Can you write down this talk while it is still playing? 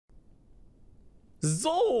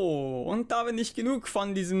So, und da bin ich genug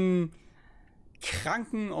von diesem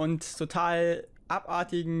kranken und total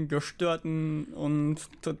abartigen, gestörten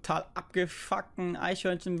und total abgefuckten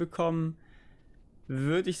Eichhörnchen bekommen,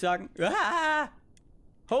 würde ich sagen,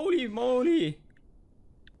 holy moly,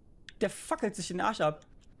 der fackelt sich den Arsch ab.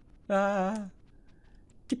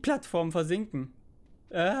 Die Plattform versinken.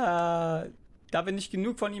 Da bin ich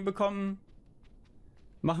genug von ihm bekommen.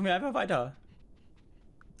 Machen wir einfach weiter.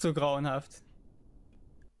 So grauenhaft.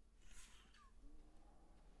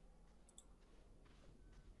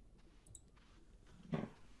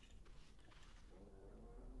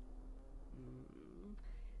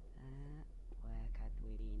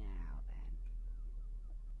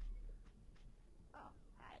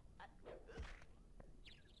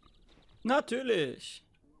 Natürlich.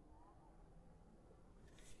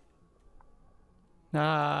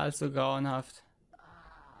 Also grauenhaft.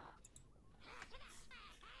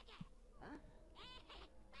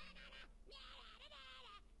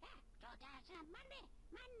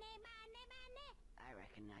 I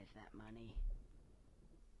recognize that money.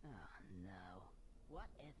 Oh no. What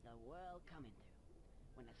is the world coming to?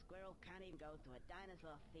 When a squirrel can't even go to a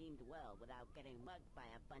dinosaur-themed world without getting mugged by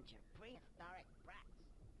a bunch of prehistoric brats.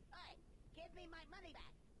 Oi! Give me my money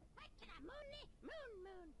back! What to the moonly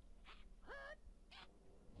moon?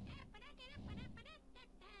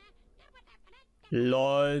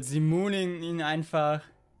 Lol, sie mooning ihn einfach.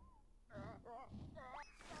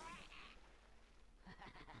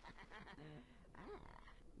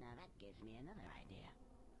 Now that gives me another idea.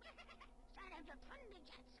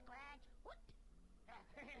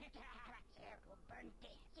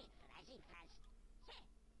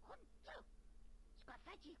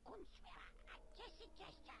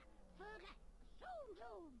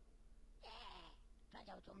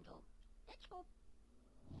 Let's go.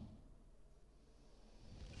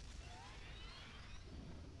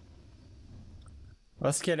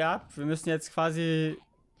 Was geht ab? Wir müssen jetzt quasi...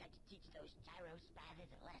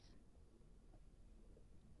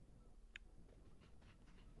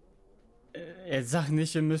 Jetzt sag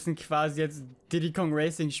nicht, wir müssen quasi jetzt Diddy Kong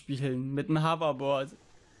Racing spielen mit dem Hoverboard.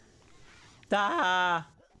 Da!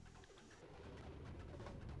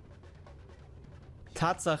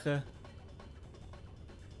 Tatsache.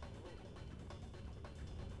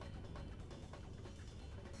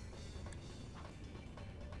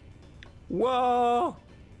 Wow!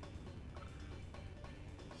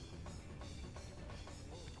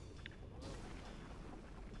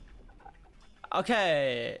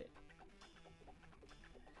 Okay.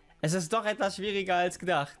 Es ist doch etwas schwieriger als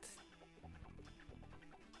gedacht.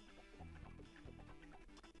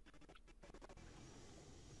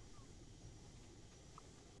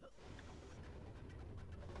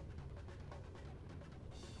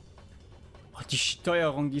 Oh, die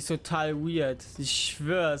Steuerung, die ist total weird. Ich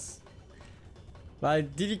schwör's. Weil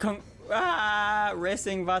Diddy Kong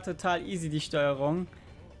Racing war total easy, die Steuerung.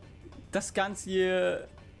 Das Ganze hier...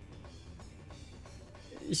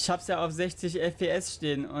 Ich hab's ja auf 60 FPS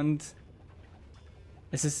stehen und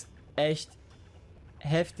es ist echt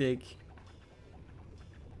heftig.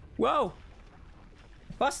 Wow!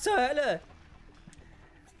 Was zur Hölle?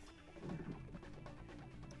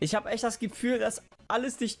 Ich habe echt das Gefühl, dass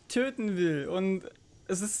alles dich töten will und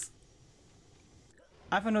es ist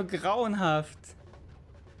einfach nur grauenhaft.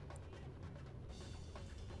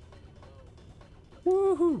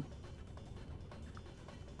 Wuhu!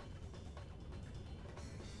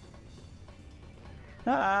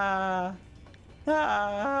 Da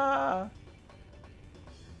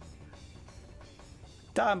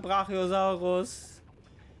ein Brachiosaurus.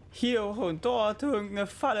 Hier und dort irgendeine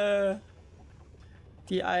Falle,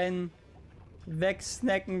 die einen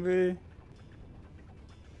wegsnacken will.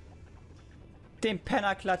 Den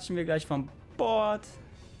Penner klatschen wir gleich vom Bord.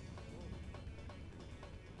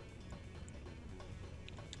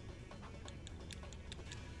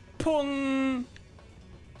 Pung!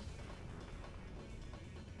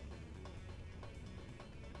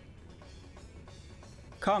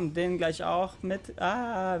 Komm, den gleich auch mit.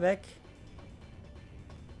 Weg.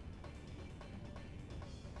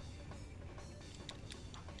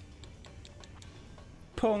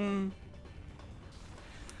 Pung.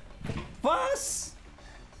 Was?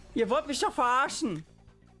 Ihr wollt mich doch verarschen.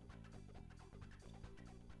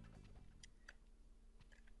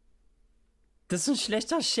 Das ist ein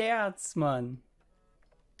schlechter Scherz, Mann.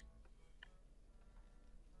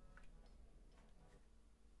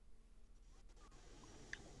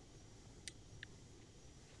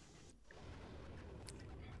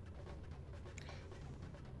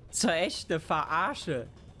 Zur echte Verarsche.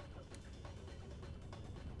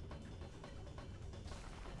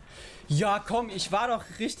 Ja, komm, ich war doch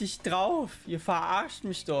richtig drauf. Ihr verarscht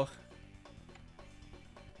mich doch.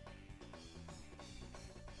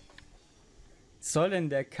 Was soll denn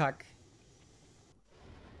der Kack?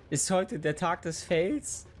 Ist heute der Tag des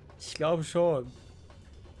Fails? Ich glaube schon.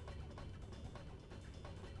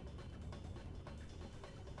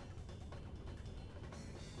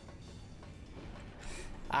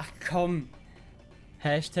 Ach komm.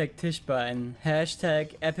 Hashtag Tischbein.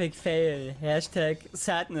 Hashtag Epic Fail. Hashtag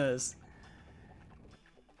Sadness.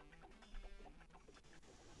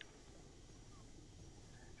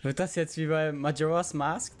 Wird das jetzt wie bei Majora's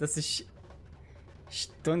Mask, dass ich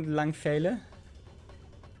stundenlang faile?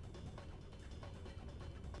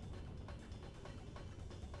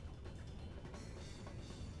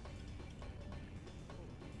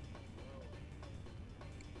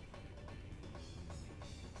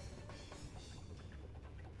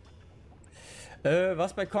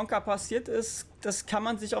 Was bei Conker passiert ist, das kann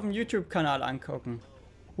man sich auf dem YouTube-Kanal angucken.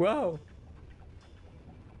 Wow.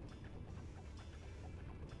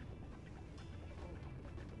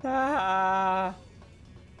 Ah.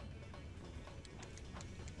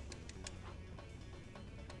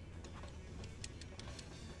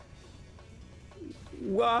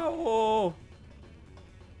 Wow.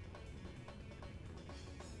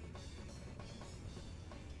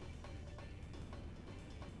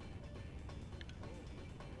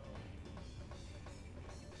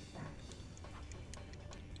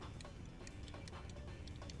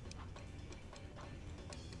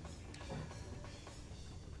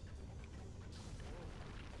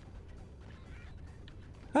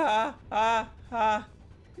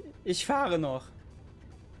 Ich fahre noch.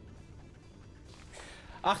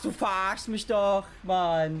 Ach, du verarschst mich doch,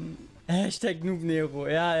 Mann. Hashtag Noob Nero.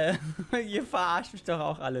 Ja, ihr verarscht mich doch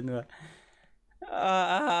auch alle nur.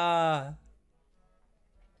 Ah.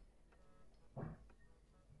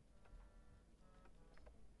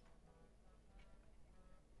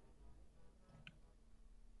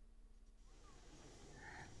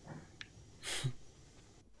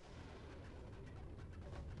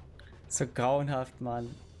 So grauenhaft,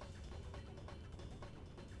 Mann.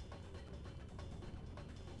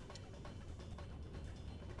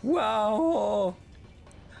 Wow.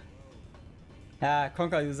 Ja,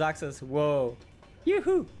 Conker, du sagst es. Wow.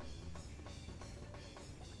 Juhu.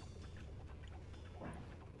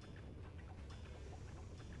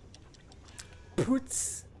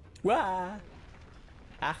 Putz. Wow.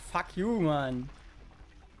 Ach, fuck you, Mann.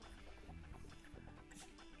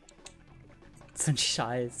 So ein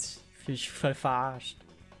Scheiß. Ich fühl mich voll verarscht.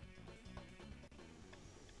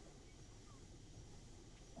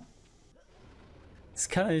 Das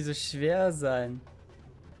kann doch nicht so schwer sein.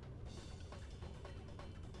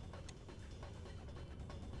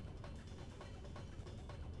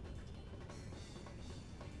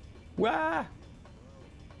 Wow.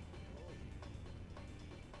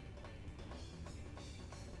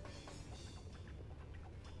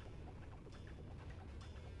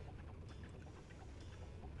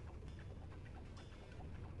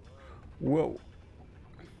 Wow.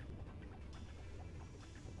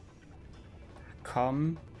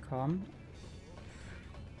 Komm, komm.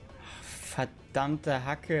 Verdammte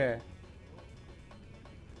Hacke.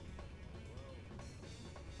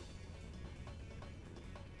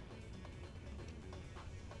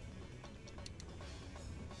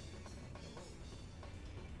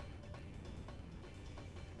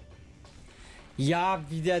 Ja,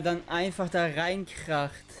 wie der dann einfach da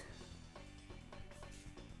reinkracht.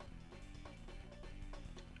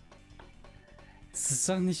 Das ist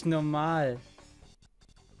doch nicht normal.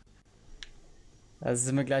 Also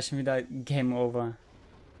sind wir gleich schon wieder Game Over.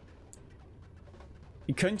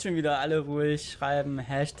 Ihr könnt schon wieder alle ruhig schreiben,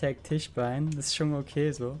 Hashtag Tischbein. Das ist schon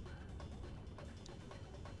okay so.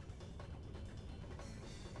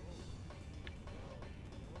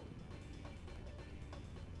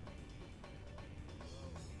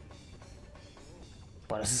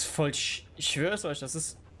 Boah, das ist voll... Ich schwör's euch, das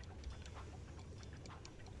ist...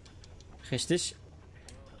 Richtig...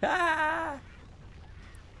 Ah!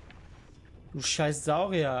 Du scheiß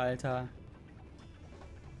Saurier, Alter.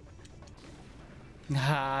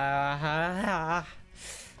 Ha.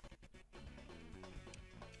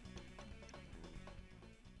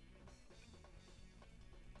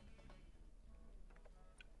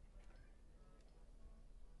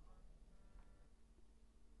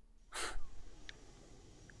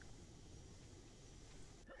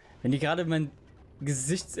 Wenn ihr gerade mein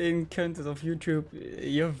Gesicht sehen könntet auf YouTube,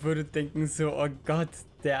 ihr würdet denken so, oh Gott,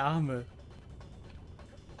 der Arme.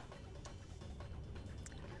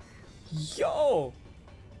 Yo!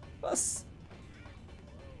 Was?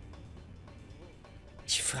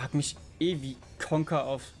 Ich frage mich wie Conker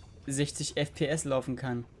auf 60 FPS laufen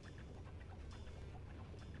kann.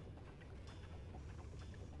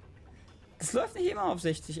 Das läuft nicht immer auf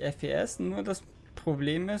 60 FPS, nur das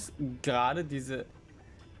Problem ist, gerade diese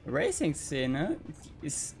Racing-Szene, die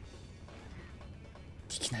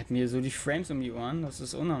knallt mir so die Frames um die Ohren, das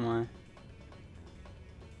ist unnormal.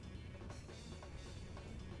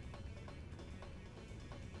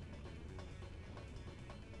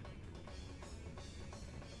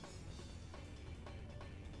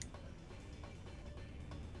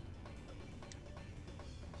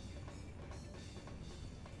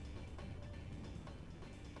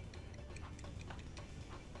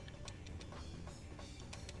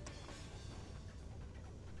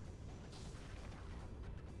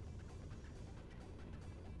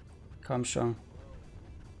 Komm schon.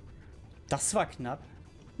 Das war knapp.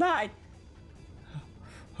 Nein!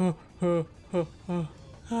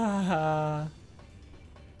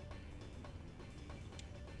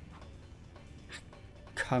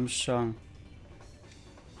 Komm schon.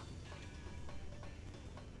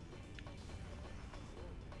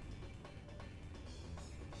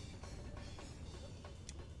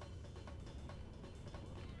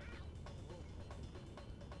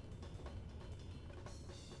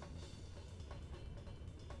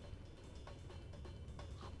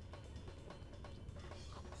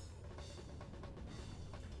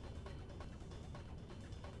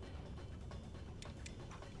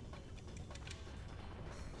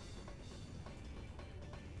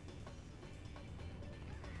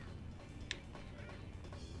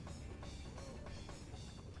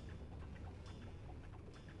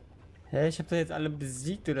 Hä, ich hab da jetzt alle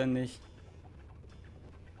besiegt, oder nicht?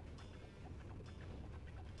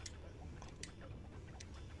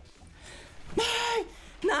 Nein!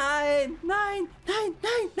 Nein! Nein! Nein!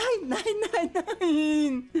 Nein! Nein! Nein! Nein!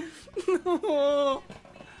 Nein! Oh,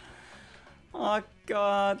 oh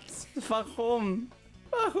Gott! Warum?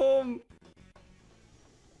 Warum?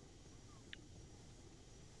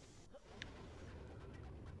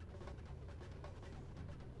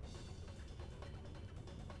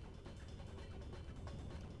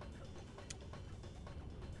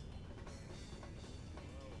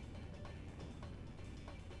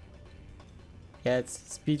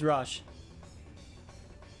 Jetzt Speed Rush.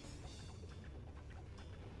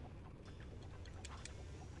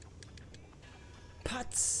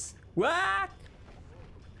 Patz! What?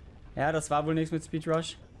 Ja, das war wohl nichts mit Speed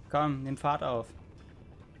Rush. Komm, nimm Fahrt auf.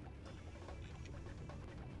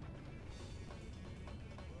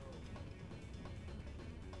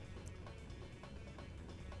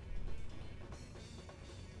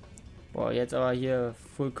 Boah, jetzt aber hier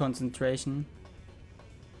Full Concentration.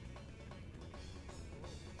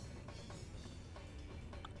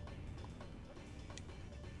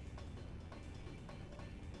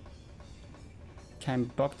 Kein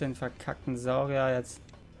Bock, den verkackten Saurier jetzt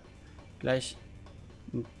gleich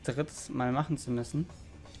ein drittes Mal machen zu müssen.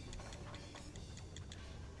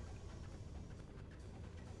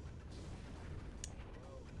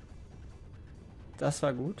 Das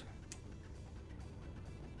war gut.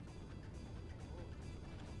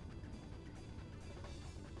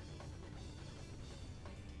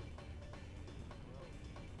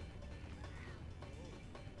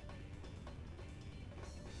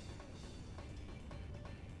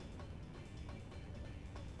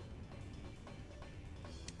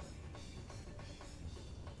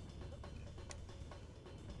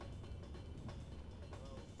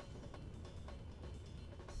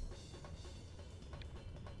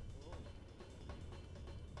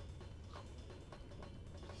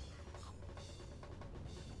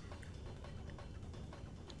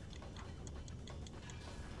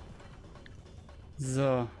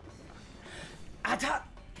 So. Alter!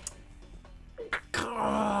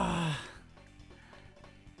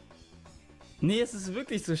 Nee, es ist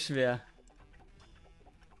wirklich so schwer.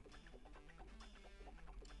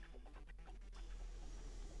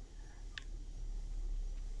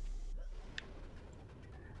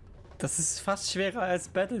 Das ist fast schwerer als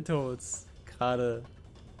Battletoads. Gerade.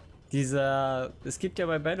 Es gibt ja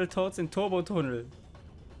bei Battletoads den Turbotunnel.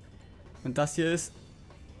 Und das hier ist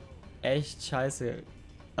echt scheiße.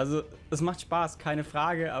 Also, es macht Spaß, keine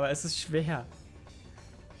Frage, aber es ist schwer.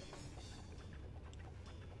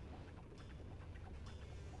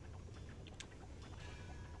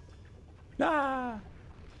 Ah!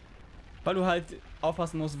 Weil du halt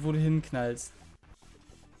aufpassen musst, wo du hinknallst.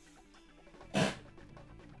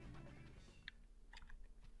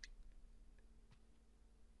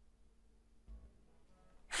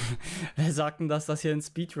 Wer sagt denn, dass das hier ein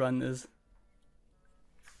Speedrun ist?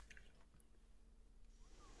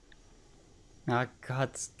 Ah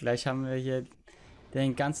Gott, gleich haben wir hier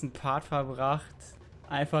den ganzen Part verbracht.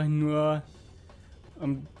 Einfach nur,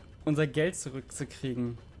 um unser Geld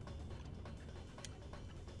zurückzukriegen.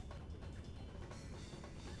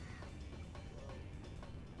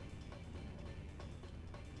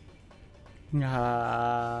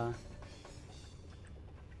 Ja.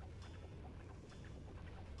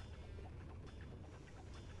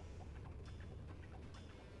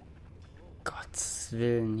 Gottes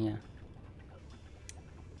Willen hier.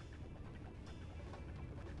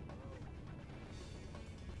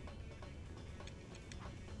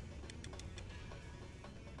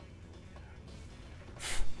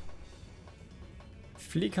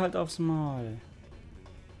 Flieg halt aufs Maul.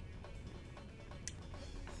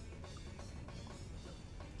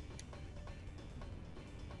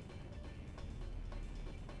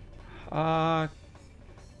 Ah.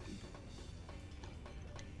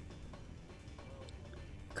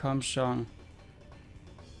 Komm schon.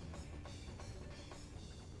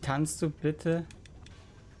 Kannst du bitte?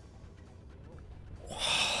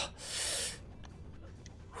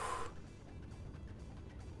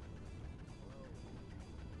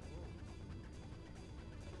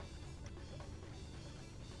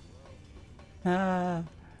 Ah.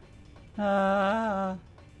 Ah.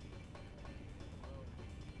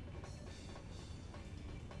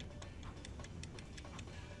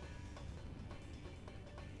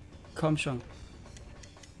 Komm schon.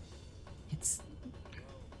 Jetzt.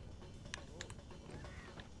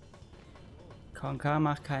 Conker,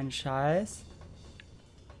 mach keinen Scheiß.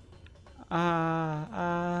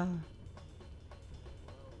 Ah.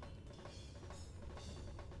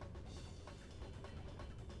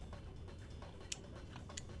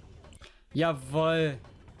 Jawohl.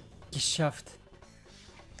 Geschafft.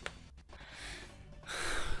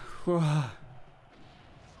 Puh.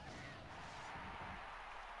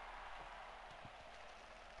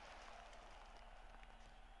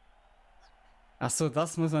 Ach so,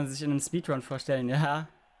 das muss man sich in einem Speedrun vorstellen, ja.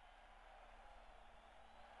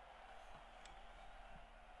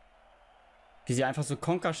 Wie sie einfach so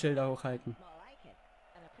Conker-Schilder hochhalten.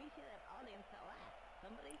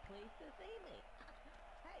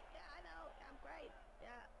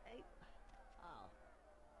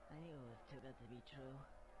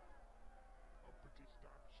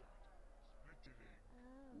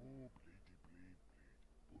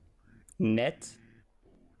 Nett.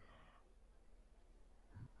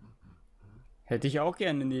 Hätte ich auch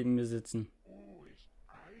gerne neben mir sitzen.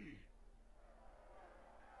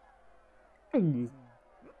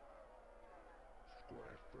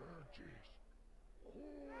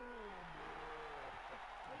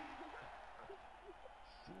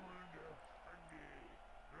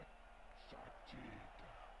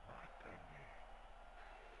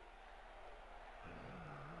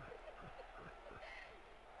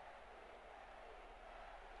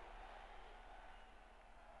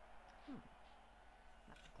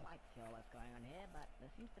 Sure what's going on here, but there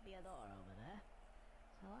seems to be a door over there.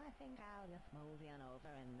 So I think I'll just mosey on over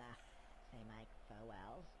and say my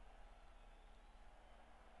farewells.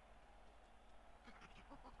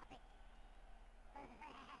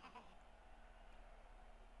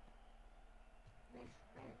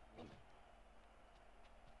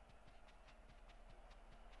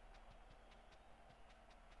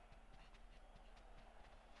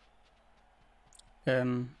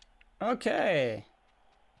 Okay.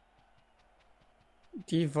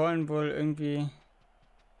 Die wollen wohl irgendwie...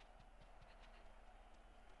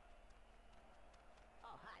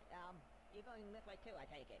 Oh, hi, you're going this way too, I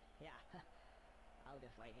take it. Yeah. I'll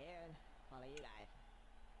just wait here and follow you guys.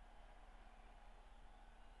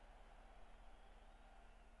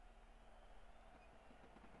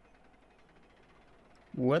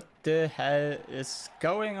 What the hell is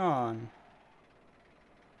going on?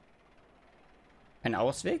 Ein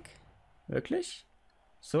Ausweg? Wirklich?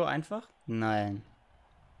 So einfach? Nein.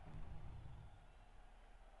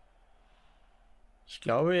 Ich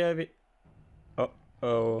glaube ja wie... Oh,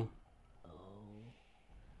 oh.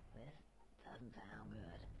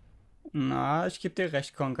 Na, ich gebe dir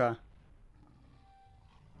recht, Conker.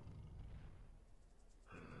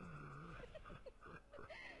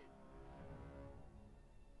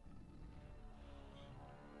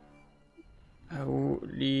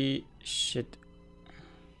 Holy shit.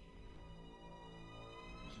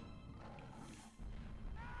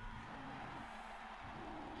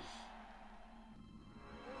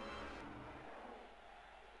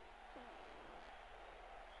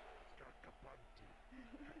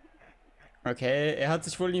 Okay, er hat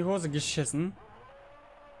sich wohl in die Hose geschissen.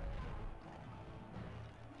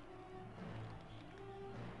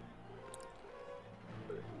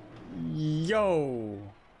 Yo.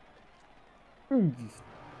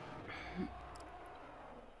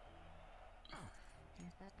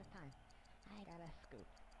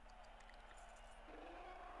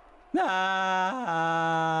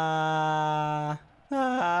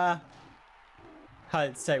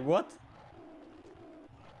 Halt, say what?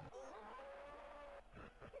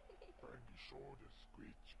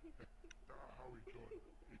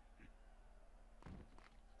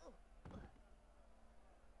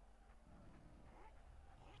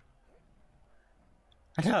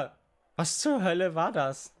 Alter, was zur Hölle war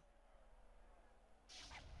das?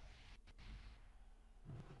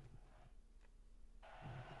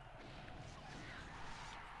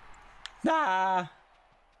 Na!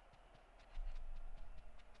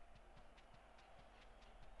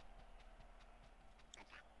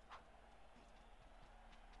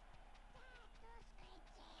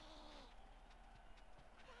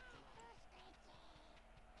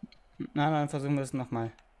 Na, dann versuchen wir es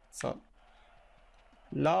nochmal. So.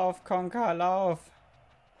 Lauf, Conker, lauf!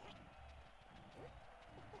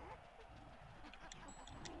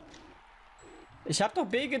 Ich hab doch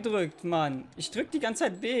B gedrückt, Mann. Ich drück die ganze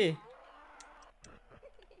Zeit B.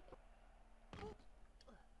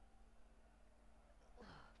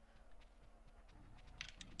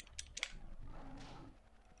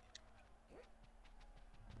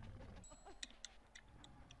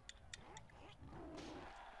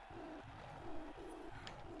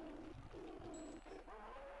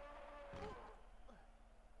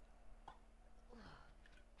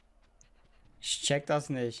 Ich check das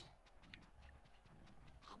nicht.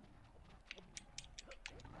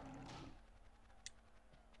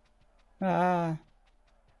 Ah.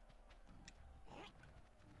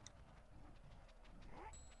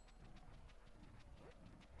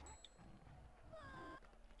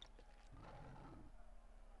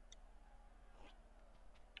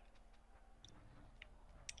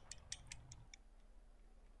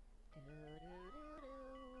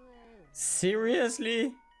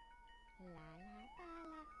 Seriously?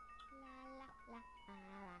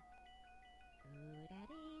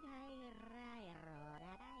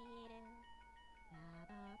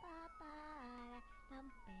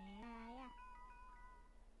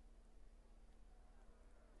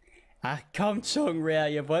 Ach, kommt schon, Rare,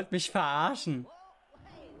 ihr wollt mich verarschen.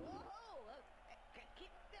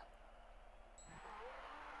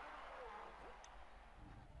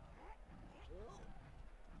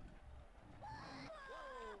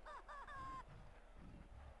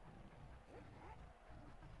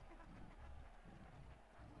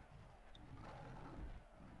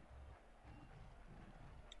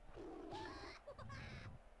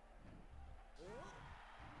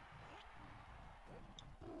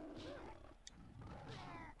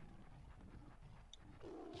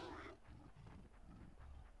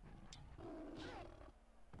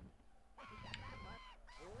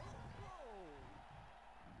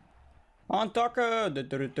 Und Docke.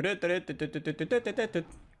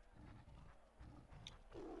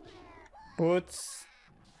 Putz.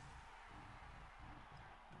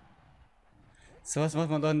 Sowas macht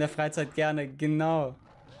man doch in der Freizeit gerne, genau.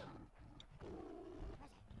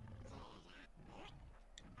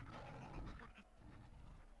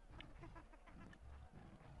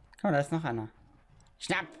 Komm, da ist noch einer.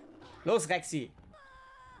 Schnapp! Los, Rexy!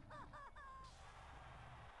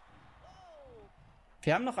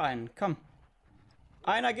 Wir haben noch einen, komm.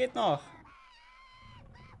 Einer geht noch.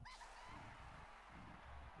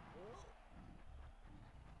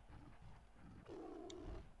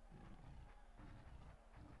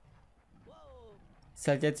 Ist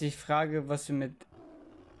halt jetzt die Frage, was wir mit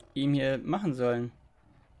ihm hier machen sollen.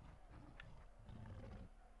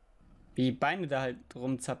 Wie Beine da halt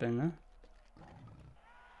rumzappeln, ne?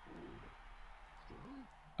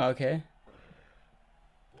 Okay.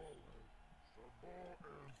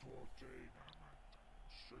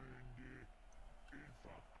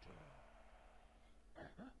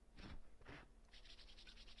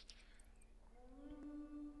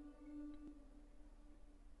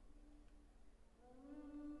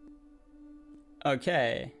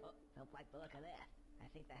 Okay. Don't like the look of this. I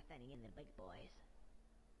think they're sending in the big boys.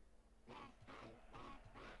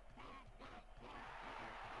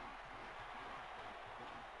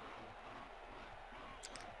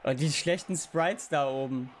 Und die schlechten Sprites da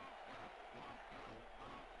oben.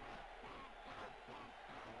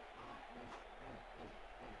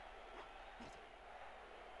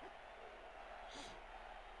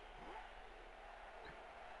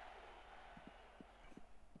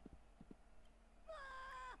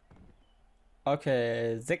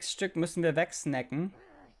 Okay, 6 Stück müssen wir wegsnacken.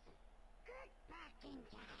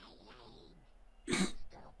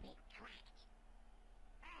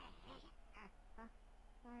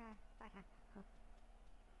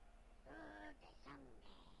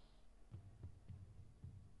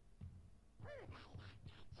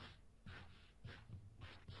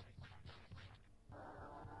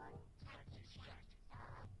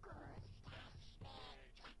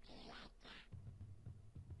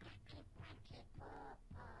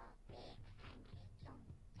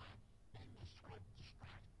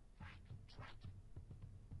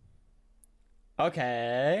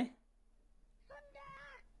 Okay.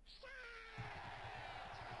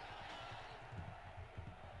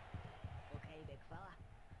 Okay, big fella.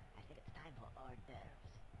 I think it's time for hors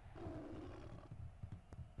d'oeuvres.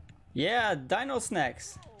 Yeah, Dino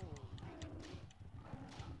Snacks.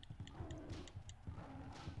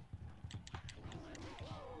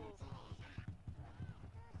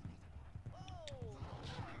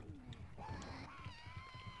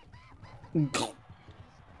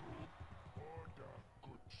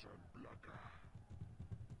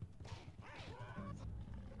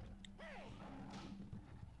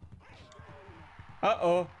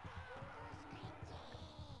 Uh-oh.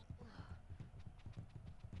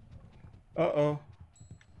 Uh-oh.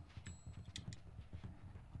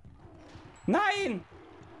 Nein!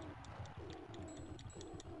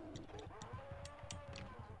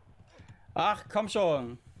 Ach, komm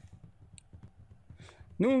schon.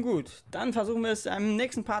 Nun gut, dann versuchen wir es im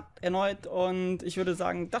nächsten Part erneut und ich würde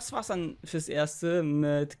sagen, das war's dann fürs Erste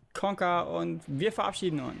mit Conker und wir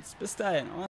verabschieden uns. Bis dahin.